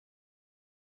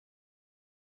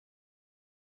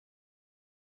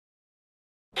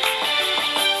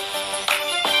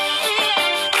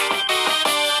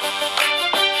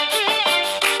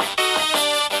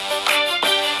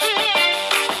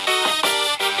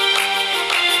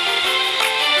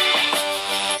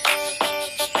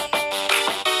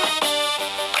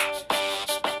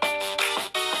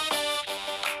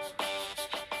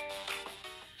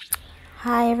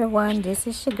everyone, this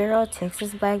is your girl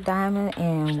Texas Black Diamond,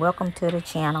 and welcome to the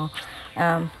channel.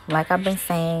 Like I've been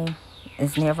saying,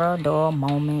 it's never a dull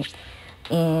moment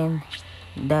in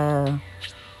the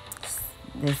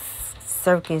this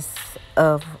circus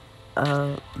of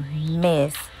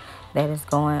mess that is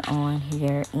going on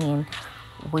here, and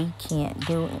we can't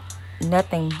do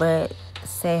nothing but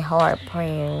say hard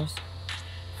prayers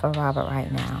for Robert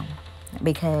right now,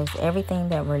 because everything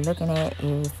that we're looking at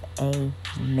is a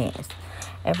mess.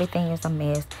 Everything is a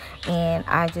mess. And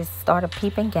I just started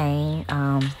peeping game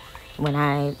when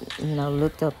I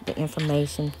looked up the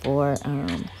information for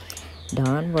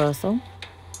Don Russell.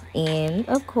 And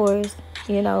of course,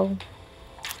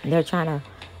 they're trying to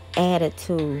add it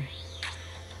to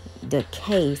the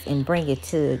case and bring it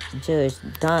to Judge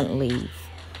Dunley's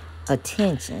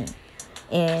attention.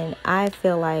 And I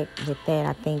feel like with that,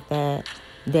 I think that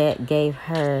gave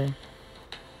her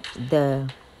the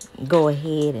go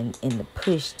ahead and the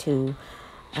push to,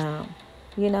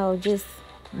 just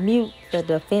mute the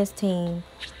defense team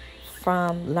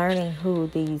from learning who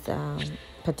these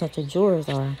potential jurors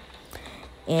are.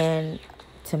 And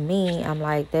to me, I'm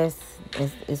like,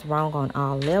 it's wrong on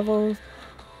all levels.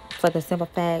 For the simple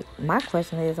fact, my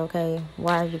question is, okay,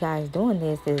 why are you guys doing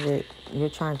this? Is it you're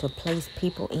trying to place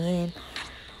people in,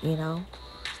 and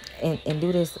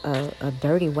do this a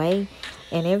dirty way?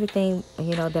 And everything,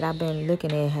 that I've been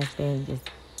looking at has been just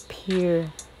pure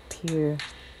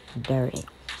dirty.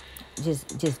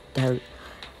 Just dirt.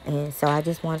 And so I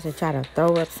just wanted to try to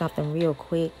throw up something real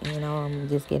quick. I'm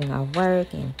just getting off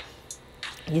work and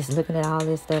just looking at all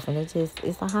this stuff, and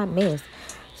it's a hot mess.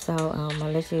 So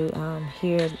I'll let you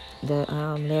hear the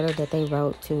letter that they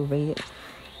wrote to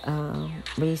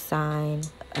re-sign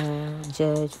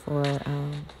judge for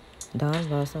Don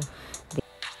Russell.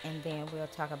 And then we'll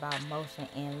talk about motion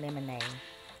in limine.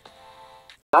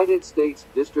 United States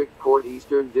District Court,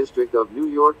 Eastern District of New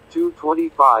York,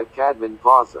 225 Cadman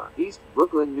Plaza, East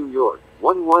Brooklyn, New York,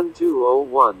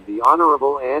 11201. The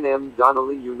Honorable Ann M.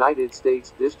 Donnelly, United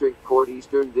States District Court,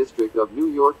 Eastern District of New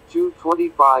York,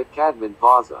 225 Cadman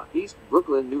Plaza, East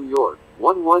Brooklyn, New York,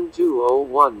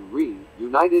 11201. Re.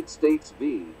 United States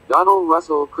v. Donald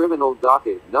Russell, Criminal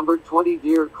Docket Number 20.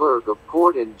 Dear Clerk of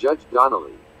Court and Judge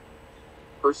Donnelly,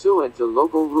 pursuant to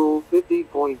Local Rule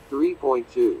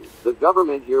 50.3.2, the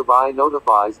government hereby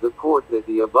notifies the court that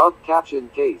the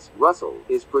above-captioned case, Russell,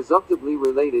 is presumptively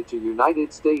related to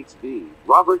United States v.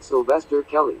 Robert Sylvester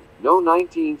Kelly, No.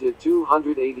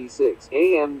 19-286,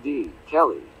 AMD,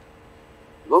 Kelly.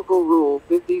 Local Rule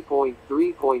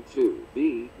 50.3.2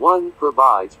 B.1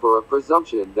 provides for a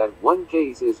presumption that one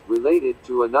case is related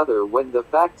to another when the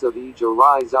facts of each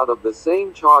arise out of the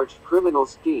same charged criminal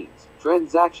schemes,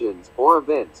 transactions, or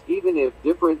events, even if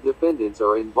different defendants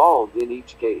are involved in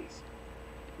each case.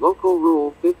 Local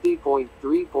Rule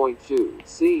 50.3.2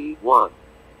 C.1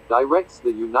 directs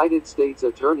the United States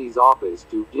Attorney's Office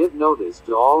to give notice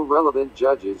to all relevant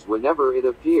judges whenever it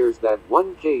appears that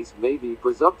one case may be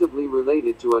presumptively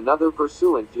related to another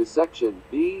pursuant to Section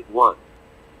B.1.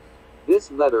 This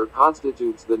letter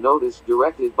constitutes the notice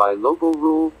directed by Local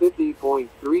Rule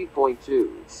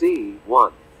 50.3.2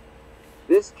 C.1.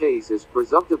 This case is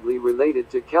presumptively related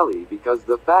to Kelly because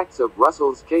the facts of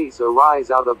Russell's case arise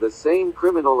out of the same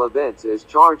criminal events as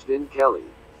charged in Kelly.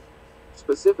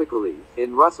 Specifically,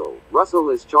 in Russell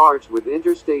is charged with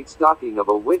interstate stalking of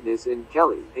a witness in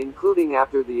Kelly, including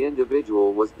after the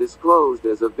individual was disclosed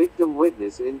as a victim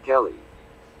witness in Kelly.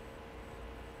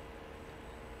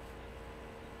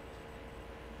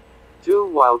 2.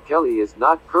 While Kelly is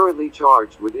not currently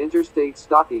charged with interstate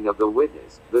stalking of the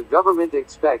witness, the government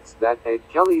expects that, at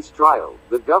Kelly's trial,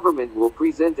 the government will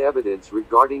present evidence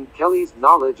regarding Kelly's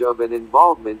knowledge of and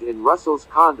involvement in Russell's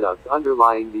conduct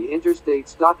underlying the interstate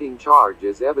stalking charge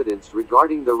as evidence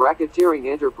regarding the racketeering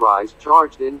enterprise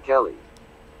charged in Kelly.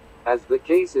 As the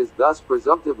case is thus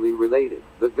presumptively related,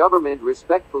 the government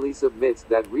respectfully submits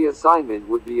that reassignment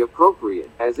would be appropriate,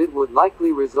 as it would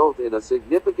likely result in a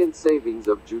significant savings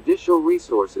of judicial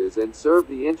resources and serve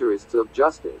the interests of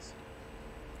justice.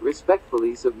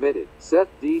 Respectfully submitted, Seth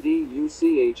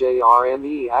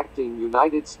D.D.U.C.H.A.R.M.E. Acting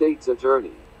United States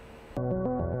Attorney.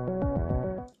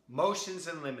 Motions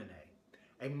in limine.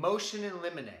 A motion in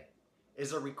limine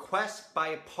is a request by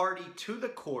a party to the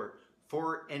court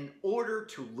for an order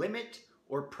to limit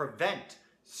or prevent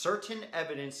certain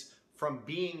evidence from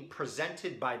being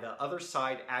presented by the other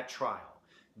side at trial.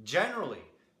 Generally,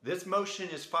 this motion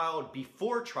is filed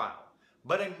before trial,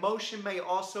 but a motion may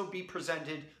also be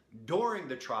presented during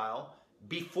the trial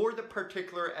before the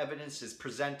particular evidence is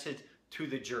presented to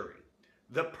the jury.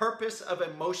 The purpose of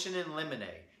a motion in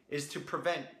limine is to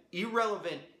prevent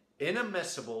irrelevant,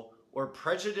 inadmissible, or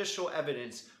prejudicial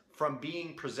evidence from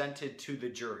being presented to the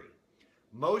jury.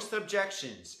 Most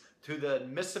objections to the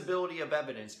admissibility of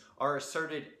evidence are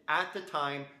asserted at the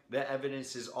time the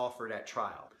evidence is offered at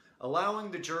trial, allowing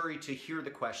the jury to hear the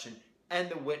question and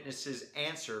the witness's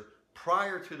answer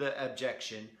prior to the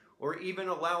objection, or even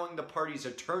allowing the party's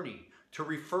attorney to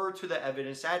refer to the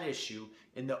evidence at issue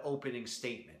in the opening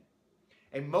statement.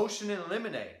 A motion in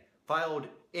limine filed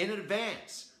in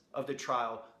advance of the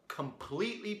trial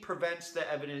completely prevents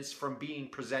the evidence from being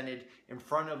presented in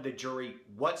front of the jury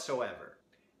whatsoever.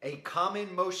 A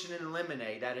common motion in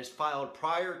limine that is filed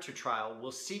prior to trial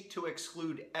will seek to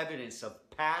exclude evidence of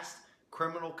past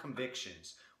criminal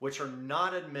convictions, which are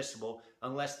not admissible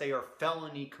unless they are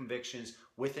felony convictions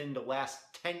within the last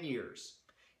 10 years.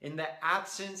 In the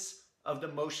absence of the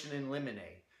motion in limine,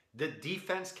 the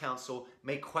defense counsel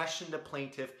may question the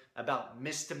plaintiff about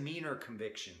misdemeanor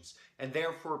convictions and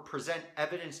therefore present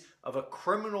evidence of a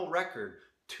criminal record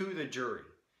to the jury.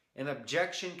 An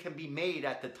objection can be made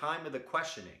at the time of the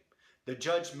questioning. The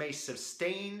judge may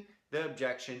sustain the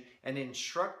objection and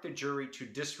instruct the jury to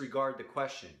disregard the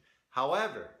question.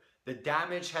 However, the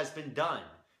damage has been done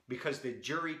because the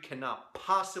jury cannot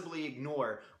possibly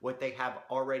ignore what they have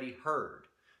already heard.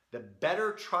 The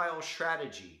better trial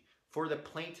strategy for the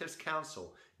plaintiff's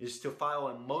counsel is to file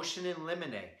a motion in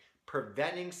limine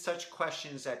preventing such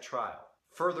questions at trial.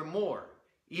 Furthermore,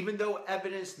 even though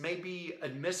evidence may be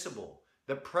admissible,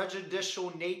 the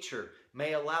prejudicial nature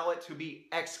may allow it to be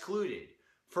excluded.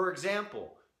 For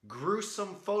example,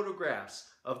 gruesome photographs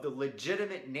of the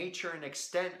legitimate nature and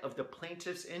extent of the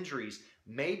plaintiff's injuries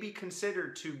may be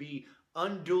considered to be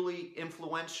unduly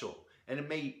influential, and it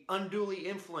may unduly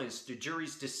influence the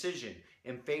jury's decision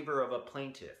in favor of a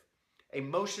plaintiff. A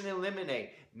motion in limine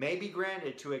may be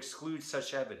granted to exclude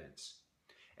such evidence.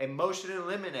 A motion in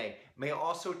limine may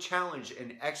also challenge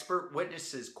an expert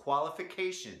witness's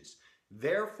qualifications,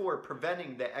 therefore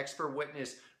preventing the expert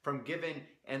witness from giving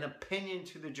an opinion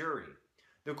to the jury.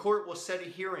 The court will set a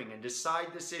hearing and decide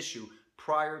this issue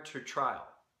prior to trial.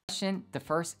 The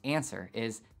first answer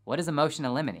is, what is a motion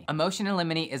in limine? A motion in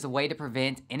limine is a way to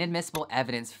prevent inadmissible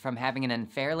evidence from having an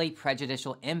unfairly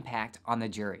prejudicial impact on the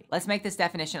jury. Let's make this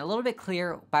definition a little bit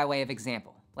clearer by way of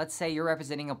example. Let's say you're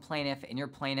representing a plaintiff and your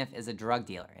plaintiff is a drug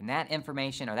dealer, and that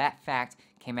information or that fact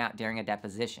came out during a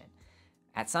deposition.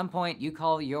 At some point, you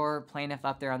call your plaintiff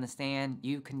up there on the stand,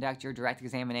 you conduct your direct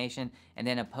examination, and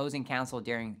then opposing counsel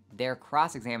during their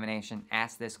cross-examination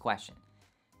asks this question.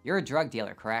 You're a drug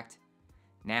dealer, correct?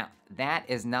 Now, that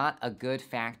is not a good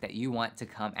fact that you want to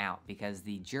come out because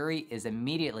the jury is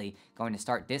immediately going to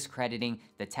start discrediting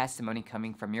the testimony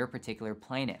coming from your particular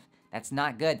plaintiff. That's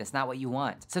not good. That's not what you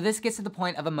want. So this gets to the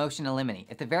point of a motion in limine.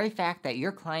 If the very fact that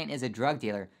your client is a drug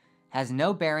dealer has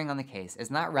no bearing on the case, is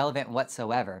not relevant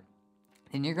whatsoever,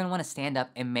 then you're going to want to stand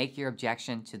up and make your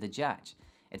objection to the judge.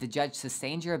 If the judge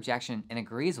sustains your objection and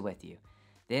agrees with you,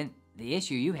 then the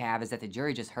issue you have is that the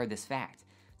jury just heard this fact.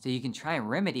 So you can try and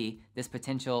remedy this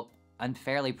potential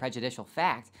unfairly prejudicial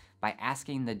fact by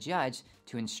asking the judge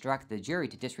to instruct the jury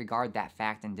to disregard that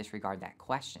fact and disregard that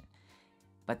question.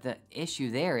 But the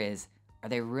issue there is, are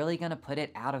they really going to put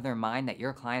it out of their mind that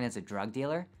your client is a drug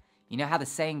dealer? You know how the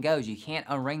saying goes, you can't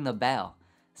unring the bell.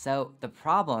 So the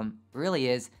problem really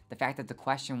is the fact that the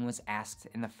question was asked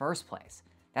in the first place.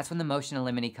 That's when the motion in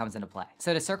limine comes into play.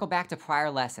 So to circle back to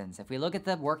prior lessons, if we look at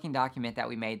the working document that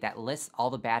we made that lists all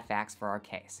the bad facts for our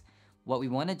case, what we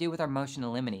want to do with our motion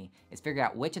in limine is figure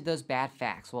out which of those bad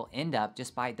facts will end up,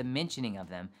 just by the mentioning of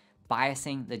them,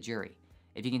 biasing the jury.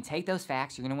 If you can take those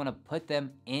facts, you're going to want to put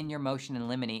them in your motion in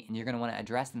limine and you're going to want to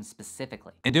address them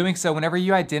specifically. In doing so, whenever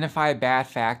you identify a bad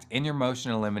fact in your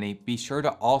motion in limine, be sure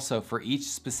to also, for each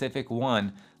specific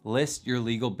one, list your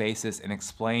legal basis and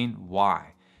explain why.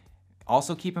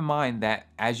 Also keep in mind that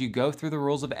as you go through the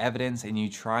rules of evidence and you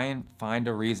try and find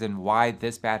a reason why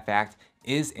this bad fact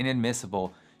is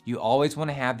inadmissible, you always want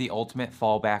to have the ultimate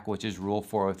fallback, which is Rule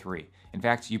 403. In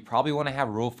fact, you probably want to have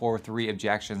Rule 403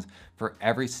 objections for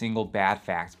every single bad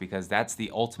fact because that's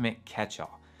the ultimate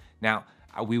catch-all. Now,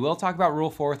 we will talk about Rule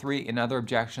 403 in other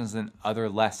objections and other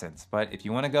lessons, but if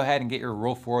you want to go ahead and get your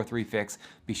Rule 403 fix,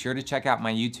 be sure to check out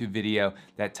my YouTube video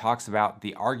that talks about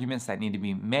the arguments that need to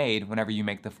be made whenever you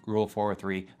make the Rule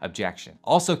 403 objection.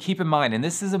 Also keep in mind, and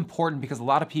this is important because a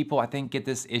lot of people I think get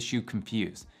this issue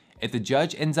confused. If the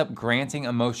judge ends up granting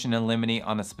a motion in limine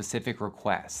on a specific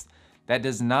request, that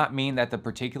does not mean that the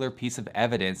particular piece of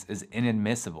evidence is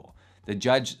inadmissible. The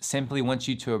judge simply wants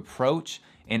you to approach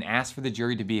and ask for the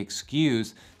jury to be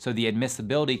excused so the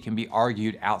admissibility can be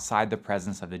argued outside the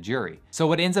presence of the jury. So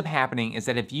what ends up happening is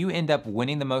that if you end up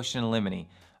winning the motion in limine,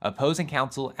 Opposing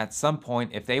counsel, at some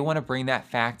point, if they want to bring that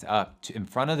fact up in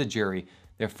front of the jury,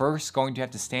 they're first going to have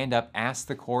to stand up, ask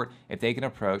the court if they can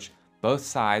approach. Both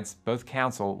sides, both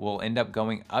counsel will end up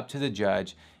going up to the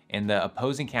judge, and the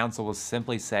opposing counsel will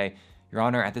simply say, Your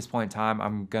Honor, at this point in time,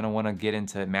 I'm going to want to get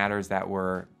into matters that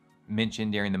were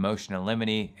mentioned during the motion in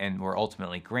limine and were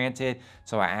ultimately granted.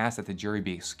 So I ask that the jury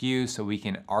be excused so we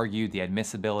can argue the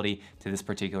admissibility to this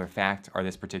particular fact or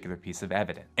this particular piece of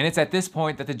evidence. And it's at this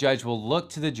point that the judge will look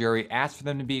to the jury, ask for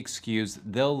them to be excused,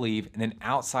 they'll leave, and then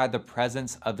outside the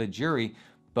presence of the jury,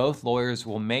 both lawyers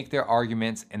will make their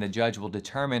arguments and the judge will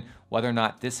determine whether or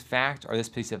not this fact or this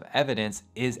piece of evidence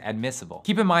is admissible.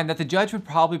 Keep in mind that the judge would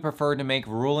probably prefer to make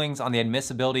rulings on the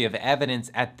admissibility of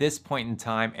evidence at this point in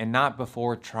time and not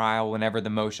before trial whenever the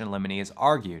motion in limine is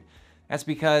argued. That's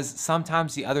because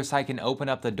sometimes the other side can open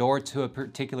up the door to a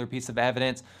particular piece of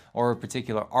evidence or a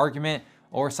particular argument,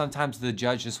 or sometimes the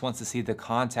judge just wants to see the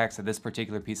context of this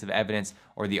particular piece of evidence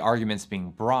or the arguments being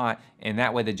brought, and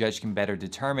that way the judge can better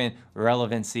determine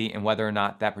relevancy and whether or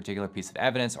not that particular piece of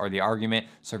evidence or the argument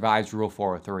survives Rule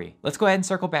 403. Let's go ahead and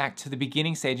circle back to the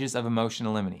beginning stages of a motion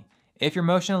in limine. If your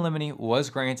motion in limine was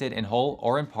granted in whole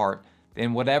or in part,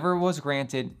 then whatever was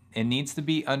granted, it needs to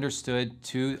be understood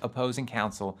to opposing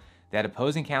counsel that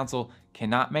opposing counsel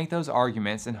cannot make those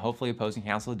arguments, and hopefully opposing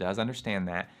counsel does understand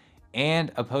that.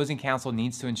 And opposing counsel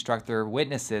needs to instruct their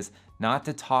witnesses not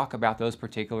to talk about those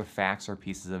particular facts or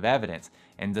pieces of evidence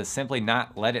and to simply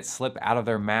not let it slip out of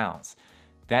their mouths.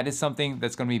 That is something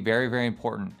that's going to be very, very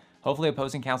important. Hopefully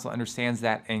opposing counsel understands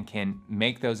that and can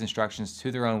make those instructions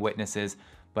to their own witnesses,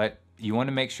 but you want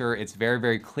to make sure it's very,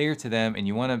 very clear to them, and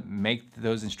you want to make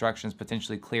those instructions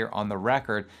potentially clear on the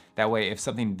record. That way, if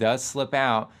something does slip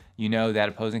out, you know that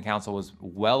opposing counsel was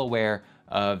well aware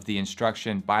of the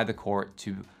instruction by the court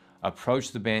to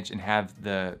approach the bench and have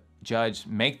the judge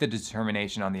make the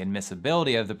determination on the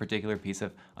admissibility of the particular piece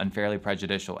of unfairly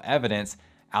prejudicial evidence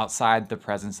outside the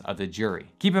presence of the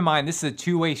jury. Keep in mind, this is a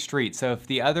two-way street, so if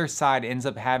the other side ends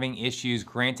up having issues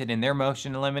granted in their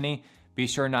motion in limine, be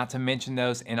sure not to mention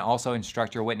those and also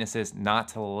instruct your witnesses not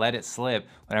to let it slip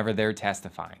whenever they're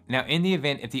testifying. Now, in the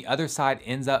event if the other side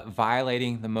ends up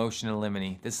violating the motion in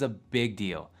limine, this is a big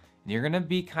deal. You're gonna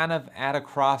be kind of at a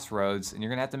crossroads and you're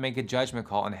gonna have to make a judgment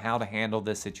call on how to handle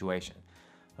this situation.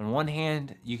 On one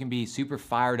hand, you can be super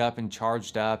fired up and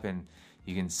charged up, and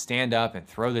you can stand up and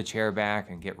throw the chair back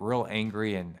and get real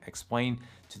angry and explain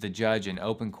to the judge in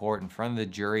open court in front of the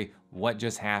jury what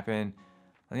just happened.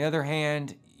 On the other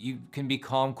hand, you can be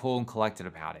calm, cool, and collected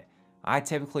about it. I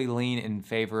typically lean in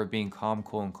favor of being calm,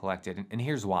 cool, and collected, and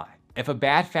here's why. If a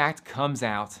bad fact comes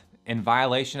out in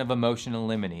violation of a motion in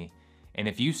limine, and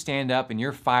if you stand up and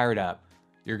you're fired up,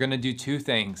 you're gonna do two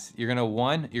things.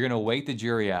 One, you're gonna wake the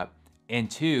jury up, and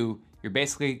two, you're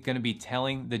basically gonna be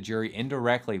telling the jury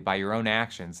indirectly by your own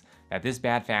actions that this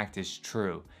bad fact is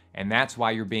true, and that's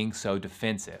why you're being so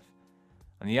defensive.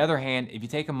 On the other hand, if you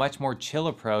take a much more chill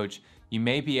approach, you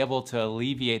may be able to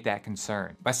alleviate that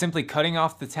concern by simply cutting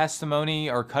off the testimony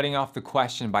or cutting off the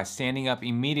question by standing up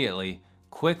immediately,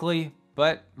 quickly,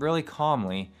 but really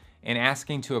calmly, and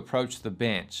asking to approach the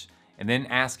bench. And then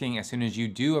asking, as soon as you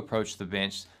do approach the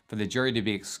bench, for the jury to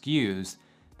be excused.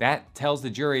 That tells the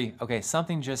jury, okay,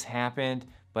 something just happened,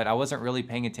 but I wasn't really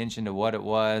paying attention to what it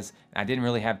was. I didn't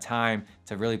really have time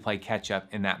to really play catch up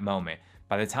in that moment.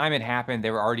 By the time it happened,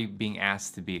 they were already being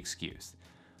asked to be excused.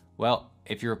 Well,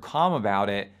 if you're calm about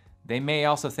it, they may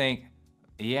also think,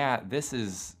 yeah, this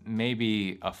is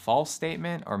maybe a false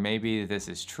statement, or maybe this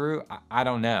is true. I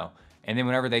don't know. And then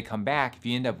whenever they come back, if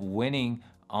you end up winning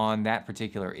on that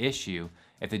particular issue,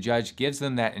 if the judge gives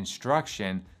them that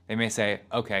instruction, they may say,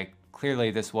 okay,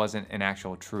 clearly this wasn't an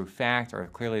actual true fact, or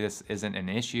clearly this isn't an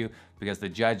issue because the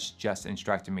judge just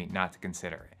instructed me not to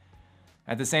consider it.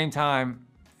 At the same time,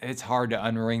 it's hard to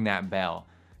unring that bell.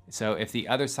 So if the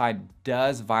other side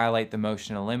does violate the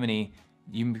motion in limine,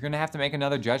 you're gonna have to make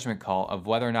another judgment call of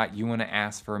whether or not you wanna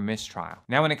ask for a mistrial.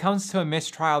 Now, when it comes to a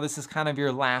mistrial, this is kind of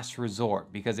your last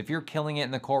resort, because if you're killing it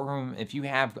in the courtroom, if you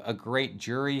have a great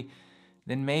jury,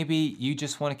 then maybe you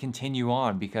just wanna continue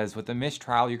on, because with the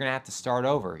mistrial, you're gonna have to start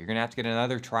over. You're gonna have to get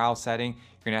another trial setting,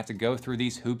 you're gonna have to go through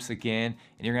these hoops again,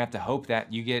 and you're gonna have to hope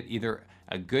that you get either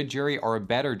a good jury or a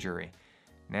better jury.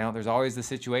 Now, there's always the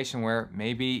situation where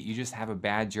maybe you just have a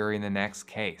bad jury in the next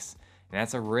case. And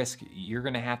that's a risk you're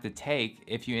gonna have to take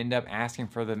if you end up asking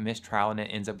for the mistrial and it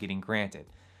ends up getting granted.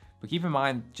 But keep in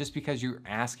mind, just because you're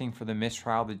asking for the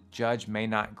mistrial, the judge may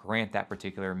not grant that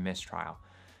particular mistrial.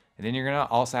 And then you're gonna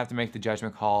also have to make the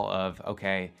judgment call of,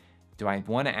 okay, do I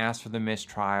wanna ask for the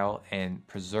mistrial and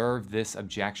preserve this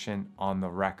objection on the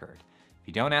record? If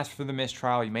you don't ask for the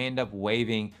mistrial, you may end up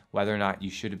waiving whether or not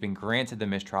you should have been granted the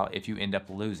mistrial if you end up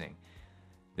losing.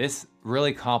 This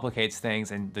really complicates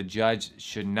things, and the judge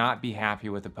should not be happy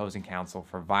with opposing counsel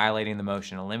for violating the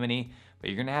motion in limine, but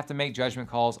you're gonna have to make judgment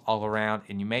calls all around,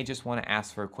 and you may just wanna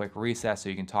ask for a quick recess so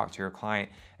you can talk to your client,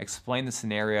 explain the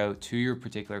scenario to your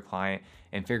particular client,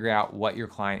 and figure out what your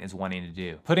client is wanting to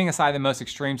do. Putting aside the most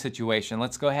extreme situation,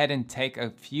 let's go ahead and take a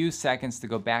few seconds to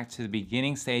go back to the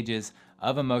beginning stages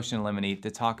of a motion in limine to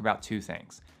talk about two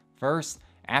things. First,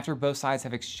 after both sides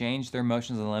have exchanged their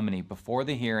motions in limine before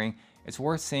the hearing, it's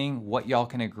worth seeing what y'all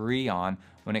can agree on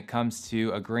when it comes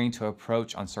to agreeing to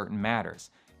approach on certain matters.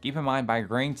 Keep in mind, by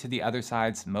agreeing to the other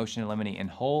side's motion in limine in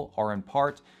whole or in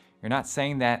part, you're not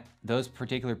saying that those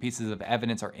particular pieces of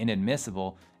evidence are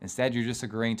inadmissible. Instead, you're just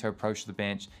agreeing to approach the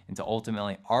bench and to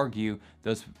ultimately argue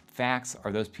those facts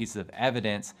or those pieces of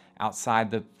evidence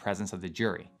outside the presence of the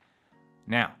jury.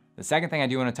 Now, the second thing I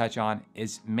do want to touch on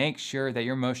is make sure that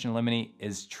your motion in limine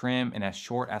is trim and as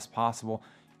short as possible.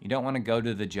 You don't want to go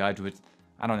to the judge with,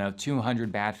 I don't know,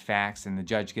 200 bad facts and the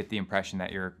judge get the impression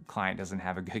that your client doesn't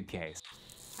have a good case.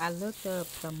 I looked up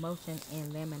the motion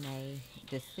in limine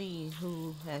to see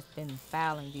who has been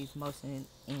filing these motions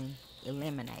in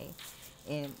limine,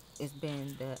 and it's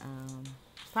been the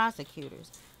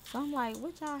prosecutors. So I'm like,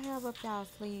 what y'all have up y'all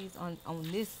sleeves on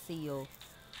this seal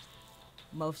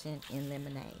motion in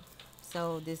limine?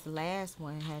 So this last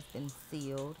one has been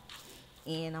sealed,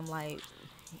 and I'm like,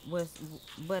 what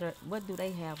do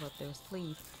they have up their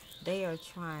sleeves? They are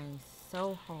trying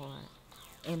so hard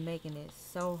and making it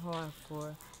so hard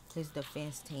for his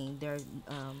defense team. They're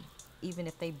even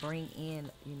if they bring in,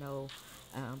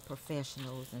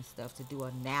 professionals and stuff to do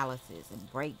analysis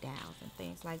and breakdowns and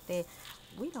things like that,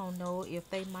 we don't know if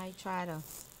they might try to,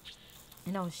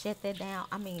 shut that down.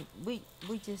 I mean, we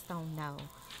just don't know.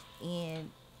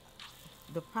 And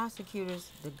the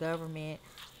prosecutors, the government,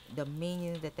 the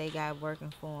minions that they got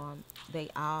working for them, they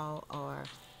all are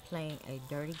playing a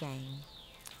dirty game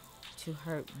to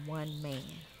hurt one man.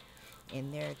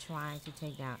 And they're trying to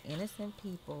take down innocent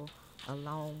people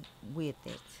along with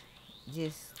it,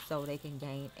 just so they can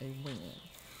gain a win.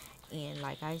 And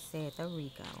like I said, the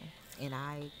RICO, and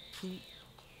I keep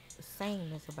saying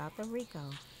this about the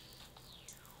RICO,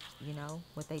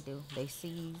 what they do, they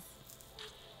seize,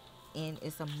 and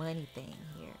it's a money thing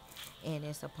here, and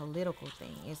it's a political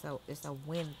thing, it's a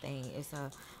win thing, it's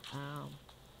a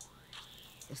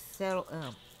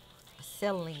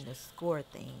settling the score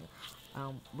thing.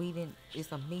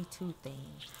 It's a Me Too thing.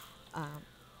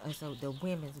 So the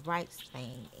women's rights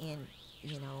thing. And,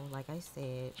 like I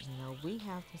said, we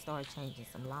have to start changing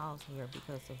some laws here,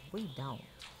 because if we don't,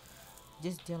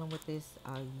 just dealing with this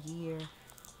a year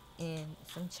and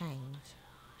some change,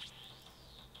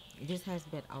 this has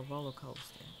been a roller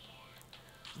coaster.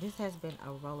 This has been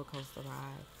a roller coaster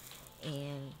ride.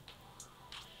 And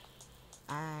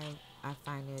I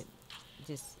find it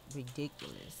just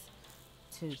ridiculous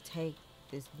to take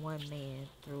this one man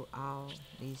through all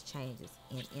these changes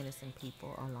and innocent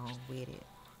people along with it.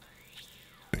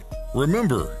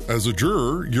 Remember, as a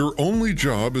juror, your only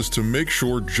job is to make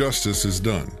sure justice is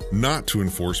done, not to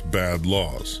enforce bad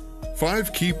laws.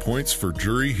 5 key points for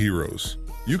jury heroes.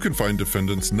 You can find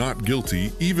defendants not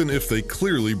guilty even if they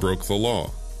clearly broke the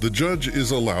law. The judge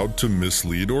is allowed to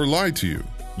mislead or lie to you.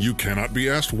 You cannot be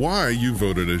asked why you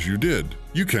voted as you did.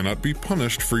 You cannot be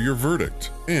punished for your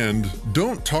verdict. And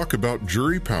don't talk about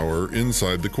jury power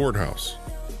inside the courthouse.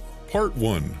 Part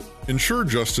 1. Ensure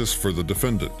justice for the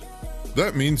defendant.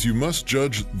 That means you must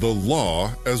judge the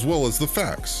law as well as the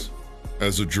facts.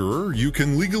 As a juror, you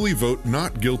can legally vote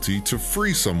not guilty to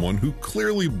free someone who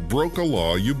clearly broke a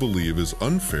law you believe is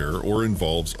unfair or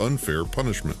involves unfair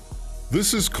punishment.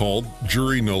 This is called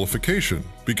jury nullification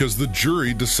because the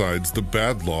jury decides the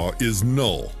bad law is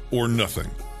null or nothing.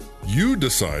 You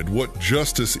decide what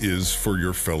justice is for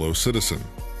your fellow citizen.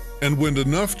 And when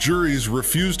enough juries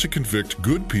refuse to convict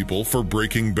good people for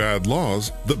breaking bad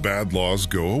laws, the bad laws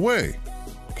go away.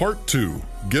 Part 2.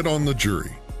 Get on the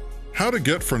jury. How to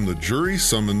get from the jury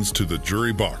summons to the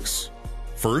jury box.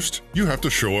 First, you have to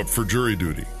show up for jury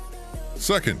duty.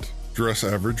 Second, dress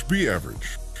average, be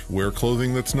average. Wear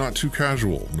clothing that's not too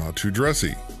casual, not too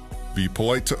dressy. Be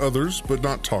polite to others, but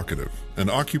not talkative,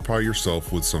 and occupy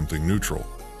yourself with something neutral.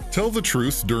 Tell the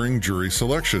truth during jury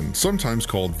selection, sometimes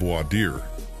called voir dire.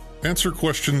 Answer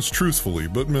questions truthfully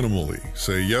but minimally.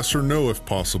 Say yes or no if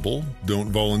possible. Don't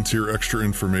volunteer extra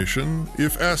information.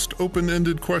 If asked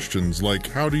open-ended questions like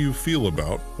how do you feel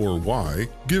about or why,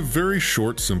 give very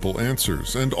short, simple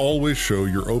answers, and always show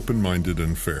you're open-minded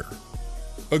and fair.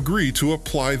 Agree to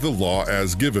apply the law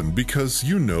as given because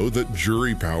you know that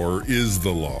jury power is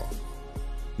the law.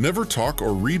 Never talk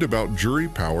or read about jury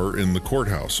power in the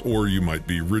courthouse, or you might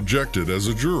be rejected as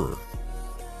a juror.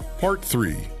 Part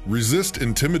 3. Resist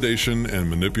intimidation and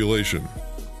manipulation.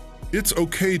 It's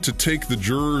okay to take the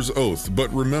juror's oath,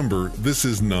 but remember, this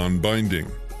is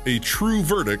non-binding. A true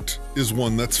verdict is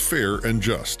one that's fair and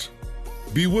just.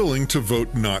 Be willing to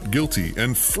vote not guilty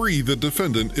and free the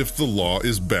defendant if the law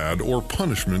is bad or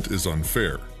punishment is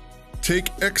unfair. Take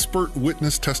expert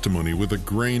witness testimony with a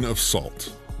grain of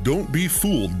salt. Don't be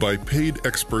fooled by paid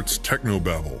experts'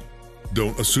 technobabble.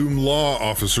 Don't assume law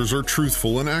officers are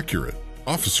truthful and accurate.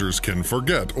 Officers can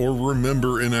forget or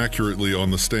remember inaccurately on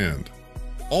the stand.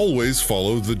 Always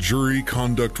follow the jury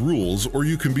conduct rules or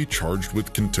you can be charged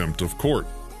with contempt of court.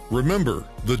 Remember,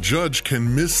 the judge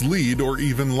can mislead or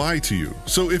even lie to you.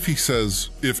 So if he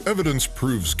says, if evidence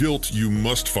proves guilt, you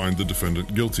must find the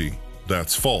defendant guilty,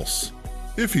 that's false.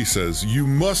 If he says, you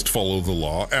must follow the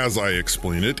law as I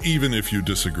explain it, even if you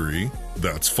disagree,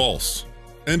 that's false.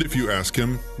 And if you ask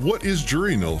him, what is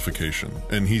jury nullification?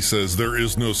 And he says, there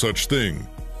is no such thing,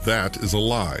 that is a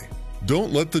lie.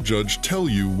 Don't let the judge tell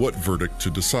you what verdict to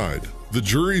decide. The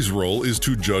jury's role is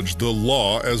to judge the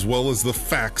law as well as the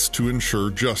facts to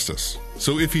ensure justice.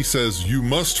 So if he says, you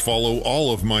must follow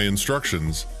all of my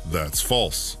instructions, that's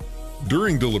false.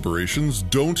 During deliberations,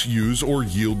 don't use or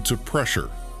yield to pressure.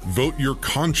 Vote your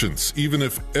conscience, even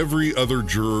if every other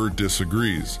juror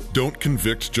disagrees. Don't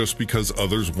convict just because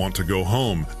others want to go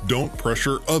home. Don't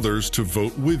pressure others to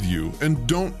vote with you, and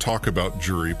don't talk about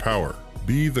jury power.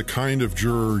 Be the kind of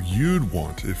juror you'd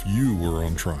want if you were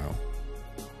on trial.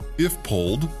 If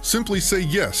polled, simply say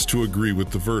yes to agree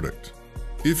with the verdict.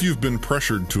 If you've been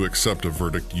pressured to accept a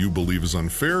verdict you believe is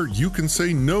unfair, you can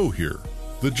say no here.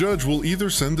 The judge will either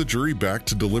send the jury back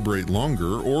to deliberate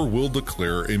longer or will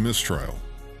declare a mistrial.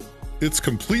 It's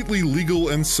completely legal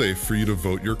and safe for you to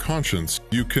vote your conscience.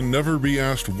 You can never be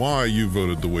asked why you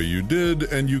voted the way you did,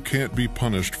 and you can't be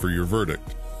punished for your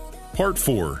verdict. Part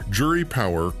 4. Jury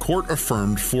Power, Court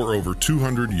Affirmed for over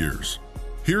 200 years.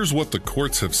 Here's what the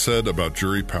courts have said about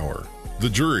jury power. The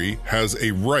jury has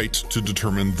a right to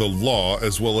determine the law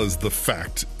as well as the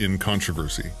fact in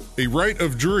controversy. A right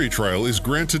of jury trial is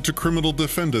granted to criminal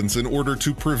defendants in order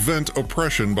to prevent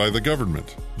oppression by the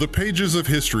government. The pages of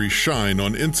history shine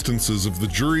on instances of the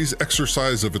jury's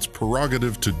exercise of its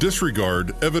prerogative to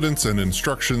disregard evidence and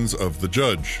instructions of the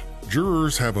judge.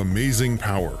 Jurors have amazing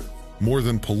power. More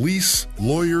than police,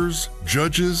 lawyers,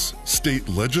 judges, state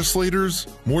legislators,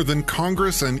 more than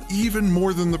Congress, and even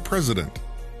more than the president.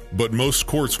 But most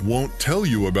courts won't tell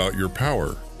you about your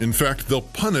power. In fact, they'll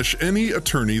punish any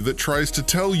attorney that tries to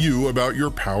tell you about your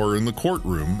power in the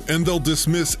courtroom, and they'll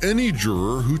dismiss any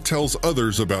juror who tells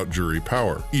others about jury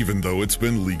power, even though it's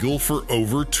been legal for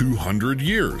over 200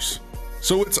 years.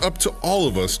 So it's up to all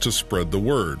of us to spread the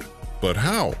word. But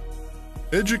how?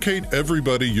 Educate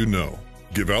everybody you know.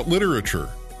 Give out literature.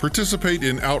 Participate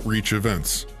in outreach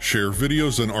events. Share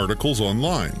videos and articles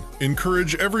online.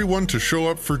 Encourage everyone to show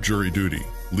up for jury duty.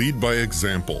 Lead by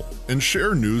example. And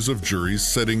share news of juries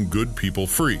setting good people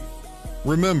free.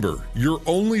 Remember, your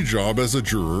only job as a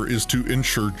juror is to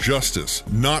ensure justice,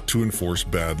 not to enforce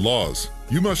bad laws.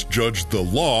 You must judge the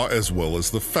law as well as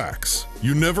the facts.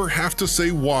 You never have to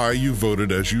say why you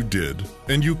voted as you did,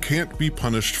 and you can't be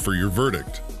punished for your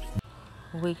verdict.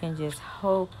 We can just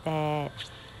hope that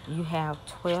you have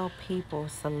 12 people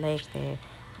selected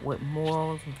with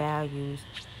morals, values,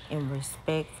 and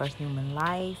respect for human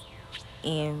life,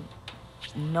 and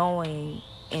knowing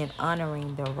and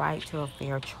honoring the right to a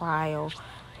fair trial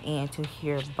and to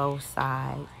hear both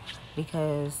sides,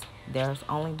 because there's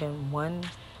only been one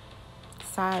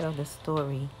side of the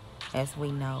story, as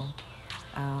we know.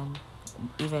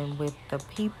 Even with the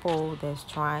people that's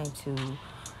trying to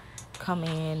come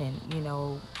in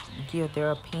and, give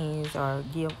their opinions or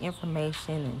give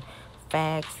information and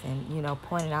facts and,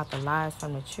 pointing out the lies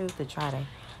from the truth to try to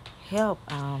help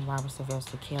Robert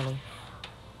Sylvester Kelly,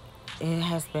 it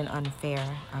has been unfair.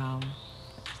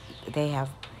 They have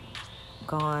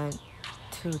gone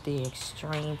to the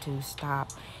extreme to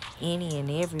stop any and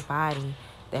everybody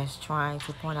that's trying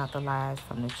to point out the lies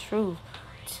from the truth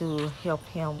to help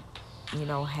him,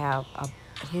 have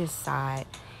his side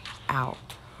out.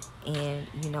 And,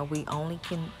 we only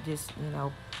can just,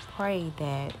 pray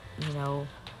that,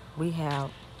 we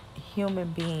have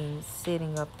human beings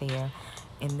sitting up there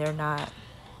and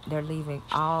they're leaving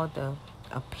all the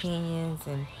opinions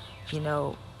and,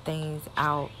 things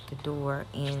out the door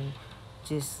and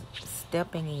just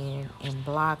stepping in and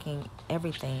blocking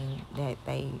everything that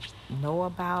they know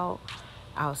about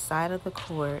outside of the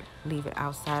court, leave it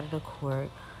outside of the court,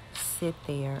 sit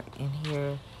there and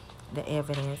hear the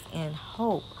evidence and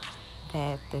hope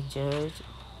that the judge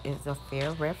is a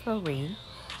fair referee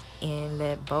and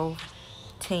let both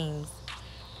teams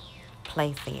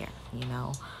play fair.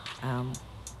 Um,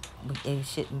 it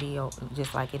shouldn't be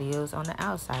just like it is on the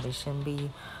outside. It shouldn't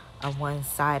be a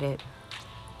one-sided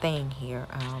thing here.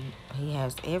 He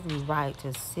has every right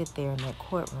to sit there in that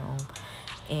courtroom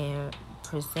and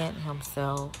present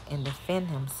himself and defend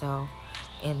himself,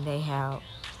 and they have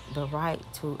the right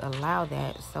to allow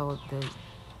that so the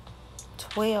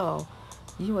 12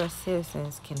 U.S.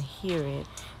 citizens can hear it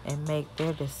and make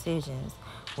their decisions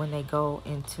when they go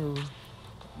into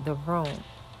the room,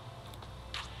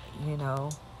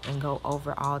 and go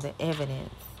over all the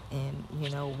evidence and,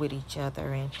 with each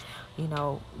other, and,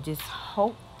 just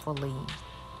hopefully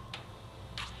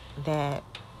that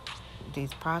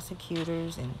these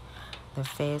prosecutors and the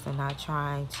feds are not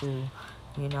trying to,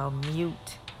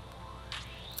 mute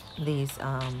these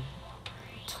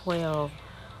 12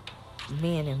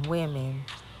 men and women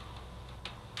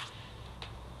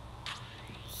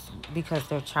because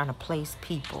they're trying to place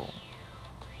people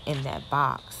in that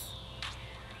box.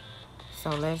 So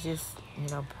let's just,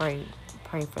 pray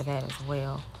for that as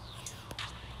well.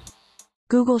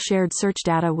 Google shared search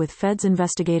data with feds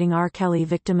investigating R.Kelly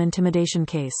victim intimidation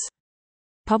case.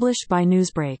 Published by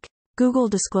Newsbreak. Google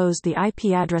disclosed the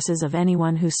IP addresses of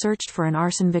anyone who searched for an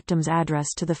arson victim's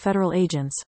address to the federal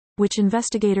agents, which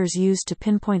investigators used to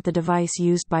pinpoint the device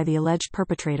used by the alleged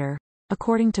perpetrator,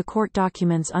 according to court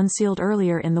documents unsealed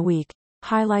earlier in the week,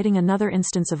 highlighting another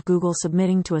instance of Google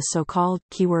submitting to a so-called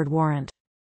keyword warrant.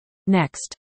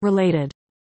 Next. Related.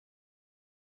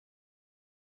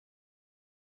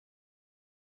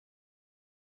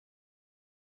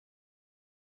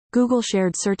 Google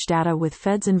shared search data with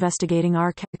feds investigating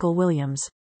R.Kelly Williams,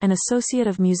 an associate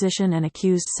of musician and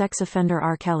accused sex offender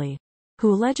R.Kelly,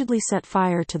 who allegedly set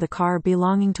fire to the car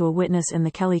belonging to a witness in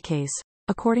the Kelly case,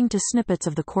 according to snippets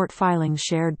of the court filings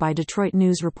shared by Detroit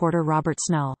News reporter Robert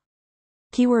Snell.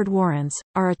 Keyword warrants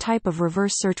are a type of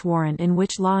reverse search warrant in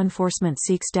which law enforcement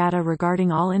seeks data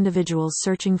regarding all individuals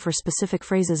searching for specific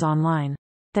phrases online,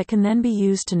 that can then be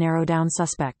used to narrow down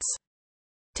suspects.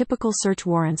 Typical search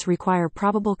warrants require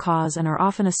probable cause and are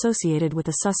often associated with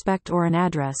a suspect or an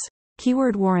address.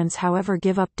 Keyword warrants, however,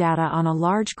 give up data on a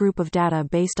large group of data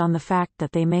based on the fact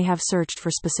that they may have searched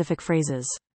for specific phrases.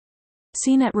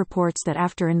 CNET reports that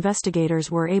after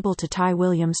investigators were able to tie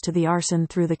Williams to the arson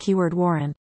through the keyword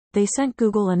warrant, they sent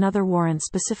Google another warrant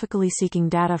specifically seeking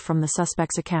data from the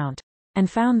suspect's account, and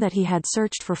found that he had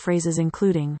searched for phrases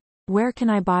including, "Where can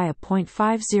I buy a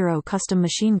 .50 custom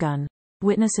machine gun?"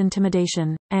 "Witness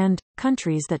intimidation," and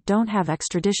 "countries that don't have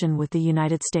extradition with the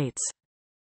United States."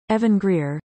 Evan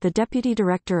Greer, the deputy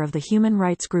director of the human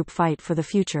rights group Fight for the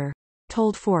Future,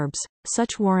 told Forbes,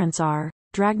 "Such warrants are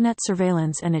dragnet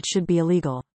surveillance and it should be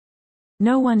illegal.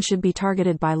 No one should be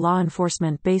targeted by law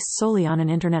enforcement based solely on an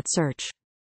internet search."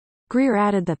 Greer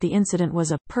added that the incident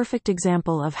was a perfect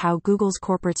example of how Google's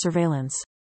corporate surveillance,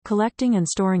 collecting and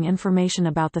storing information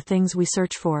about the things we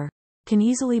search for, can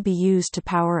easily be used to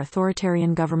power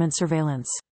authoritarian government surveillance.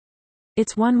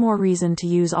 It's one more reason to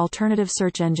use alternative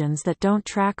search engines that don't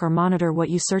track or monitor what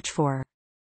you search for.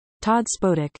 Todd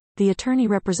Spodek, the attorney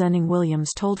representing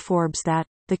Williams, told Forbes that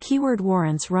the keyword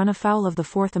warrants run afoul of the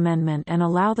Fourth Amendment and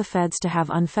allow the feds to have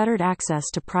unfettered access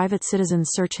to private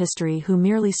citizens' search history who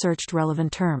merely searched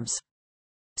relevant terms.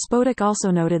 Spodek also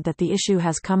noted that the issue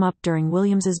has come up during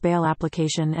Williams's bail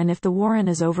application, and if the warrant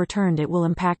is overturned it will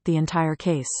impact the entire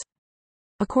case.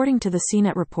 According to the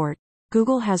CNET report,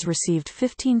 Google has received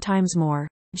 15 times more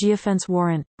geofence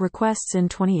warrant requests in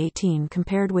 2018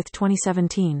 compared with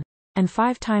 2017, and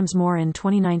 5 times more in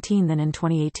 2019 than in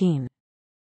 2018.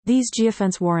 These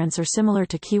geofence warrants are similar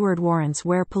to keyword warrants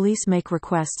where police make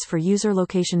requests for user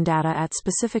location data at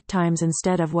specific times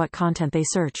instead of what content they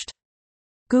searched.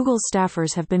 Google's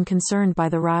staffers have been concerned by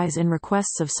the rise in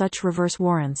requests of such reverse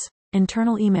warrants,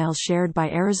 internal emails shared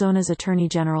by Arizona's Attorney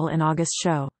General in August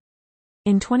show.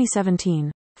 In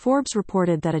 2017, Forbes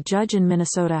reported that a judge in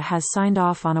Minnesota has signed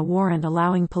off on a warrant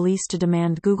allowing police to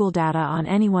demand Google data on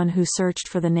anyone who searched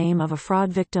for the name of a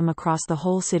fraud victim across the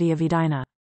whole city of Edina.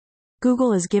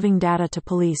 Google is giving data to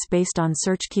police based on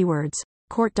search keywords,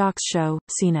 court docs show,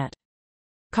 CNET.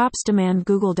 Cops demand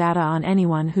Google data on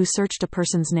anyone who searched a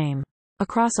person's name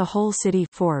across a whole city,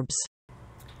 Forbes.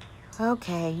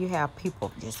 Okay, you have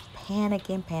people just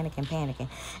panicking.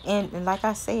 And like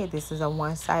I said, this is a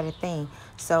one-sided thing.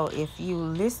 So if you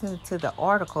listen to the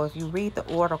article, if you read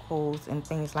the articles and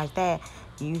things like that,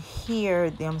 you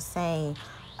hear them saying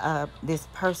this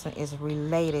person is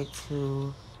related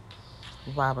to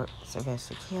Robert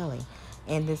Sylvester Kelly.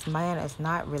 And this man is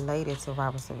not related to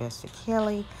Robert Sylvester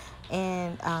Kelly.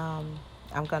 And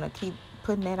I'm going to keep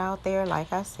putting that out there.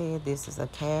 Like I said, this is a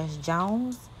Cash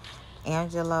Jones,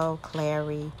 Angelo,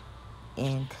 Clary,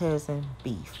 and cousin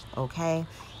beef, okay?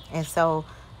 And so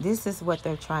this is what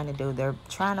they're trying to do. They're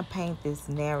trying to paint this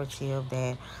narrative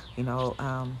that, you know,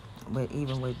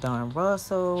 even with Don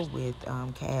Russell, with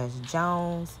Cash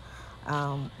Jones,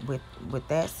 with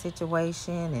that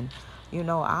situation, and you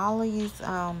know, all of these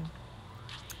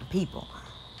people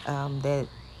that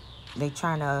they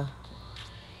trying to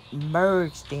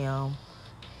merge them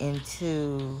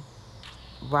into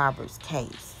Robert's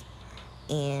case,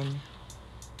 and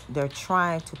they're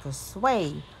trying to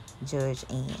persuade Judge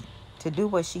Ann to do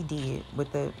what she did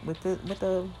with the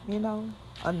you know,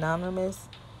 anonymous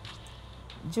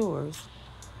jurors.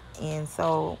 And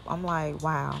so I'm like,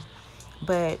 wow.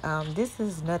 But this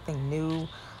is nothing new.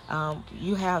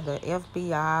 You have the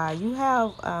FBI, you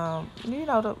have you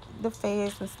know, the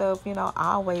feds and stuff, you know,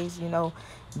 always, you know,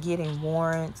 getting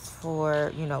warrants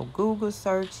for, you know, Google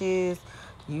searches.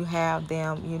 You have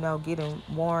them, you know, getting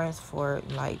warrants for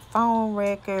like phone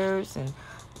records and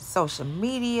social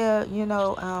media, you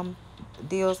know,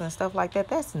 deals and stuff like that.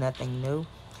 That's nothing new.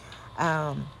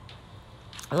 Um,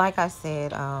 like I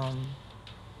said, a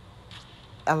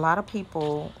lot of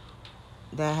people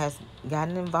that has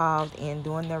gotten involved in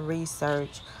doing their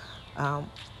research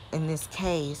um, in this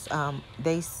case,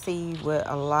 they see what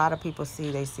a lot of people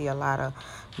see. They see a lot of,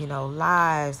 you know,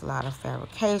 lies, a lot of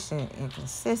fabrication,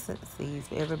 inconsistencies.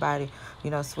 Everybody, you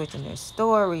know, switching their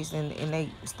stories, and they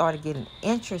started getting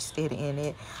interested in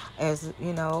it. As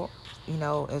you know,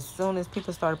 as soon as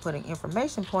people started putting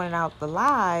information pointing out the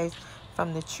lies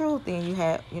from the truth, then you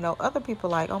had, you know, other people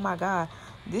like, oh my God,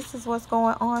 this is what's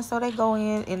going on. So they go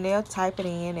in and they'll type it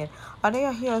in, and or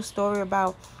they'll hear a story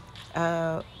about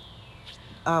uh,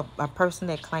 a person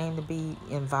that claimed to be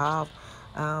involved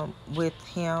with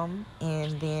him,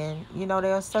 and then, you know,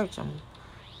 they'll search him.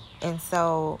 And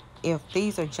so if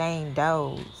these are Jane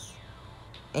Does,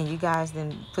 and you guys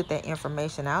didn't put that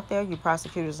information out there, you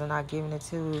prosecutors are not giving it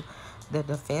to the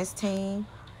defense team,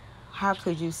 how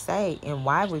could you say, and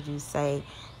why would you say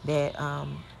that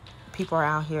people are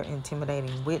out here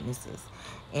intimidating witnesses?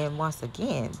 And once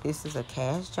again, this is a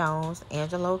Cash Jones,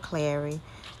 Angelo Clary,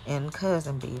 and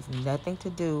cousin beef. Nothing to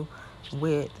do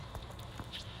with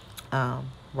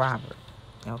Robert.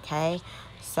 Okay,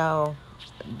 so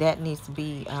that needs to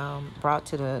be brought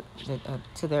to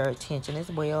to their attention as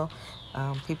well.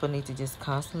 People need to just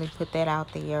constantly put that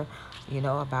out there, you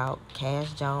know, about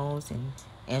Cash Jones and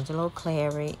Angelo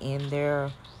Clary and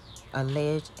their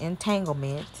alleged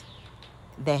entanglement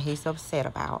that he's upset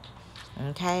about.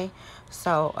 Okay,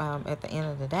 so at the end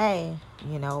of the day,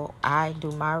 you know, I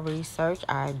do my research.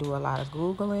 I do a lot of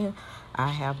Googling. I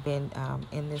have been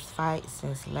in this fight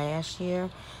since last year,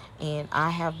 and I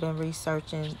have been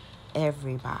researching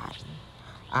everybody.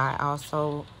 I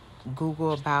also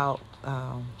Google about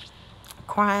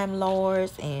crime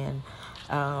lords and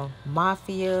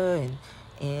mafia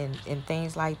and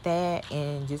things like that.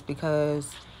 And just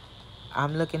because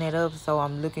I'm looking it up, so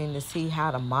I'm looking to see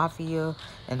how the mafia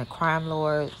and the crime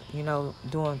lords, you know,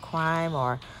 doing crime,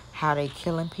 or how they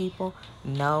killing people.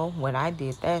 No, when I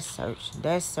did that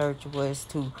search was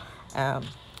to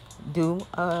do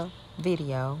a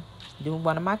video, do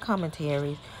one of my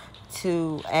commentaries,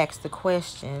 to ask the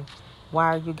question, why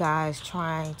are you guys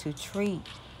trying to treat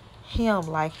him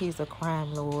like he's a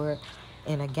crime lord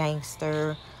and a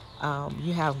gangster?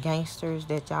 You have gangsters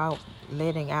that y'all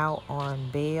letting out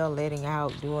on bail, letting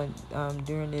out during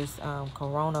this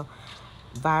coronavirus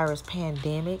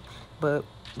pandemic, but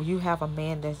you have a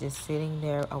man that's just sitting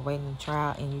there awaiting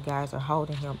trial, and you guys are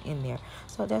holding him in there.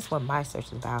 So that's what my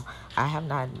search is about.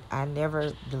 I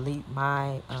never delete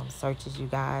my searches, you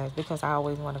guys, because I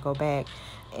always want to go back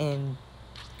and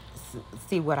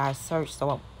see what I searched,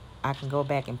 so I can go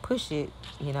back and push it,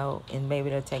 you know, and maybe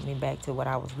it'll take me back to what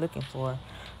I was looking for,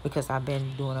 because I've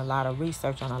been doing a lot of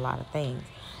research on a lot of things.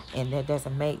 And that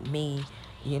doesn't make me,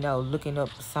 you know, looking up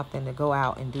something to go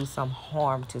out and do some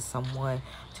harm to someone,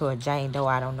 to a Jane Doe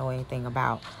I don't know anything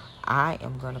about. I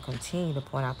am going to continue to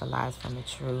point out the lies from the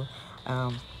truth.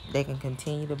 They can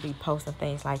continue to be posting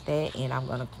things like that, and I'm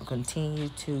going to continue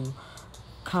to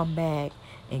come back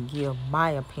and give my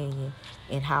opinion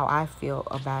and how I feel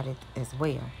about it as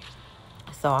well.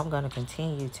 So I'm going to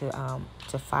continue to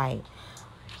fight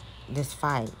this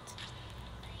fight.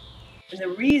 And the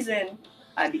reason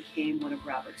I became one of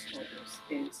Robert's lawyers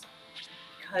is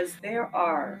because there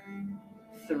are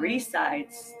three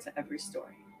sides to every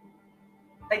story.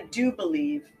 I do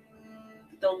believe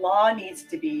that the law needs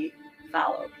to be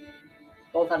followed,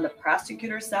 both on the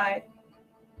prosecutor's side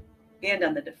and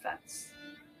on the defense.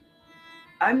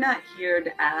 I'm not here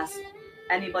to ask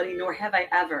anybody, nor have I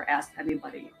ever asked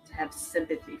anybody to have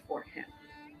sympathy for him.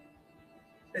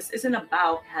 This isn't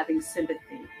about having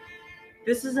sympathy.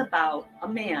 This is about a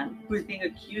man who is being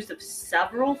accused of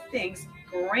several things.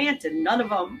 Granted, none of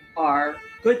them are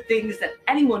good things that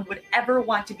anyone would ever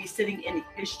want to be sitting in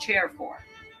his chair for.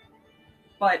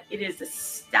 But it is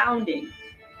astounding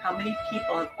how many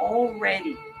people have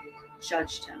already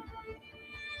judged him.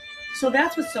 So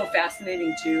that's what's so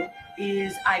fascinating too,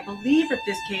 is I believe that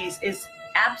this case is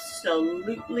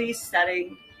absolutely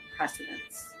setting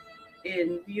precedents.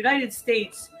 In the United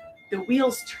States, the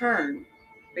wheels turn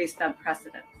based on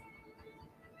precedent.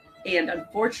 And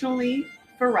unfortunately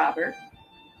for Robert,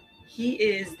 he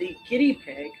is the guinea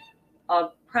pig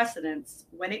of precedents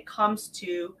when it comes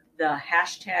to the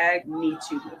hashtag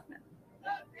 #MeToo movement.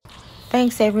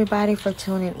 Thanks everybody for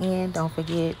tuning in. Don't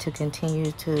forget to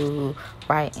continue to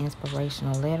write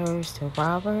inspirational letters to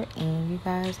Robert, and you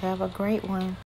guys have a great one.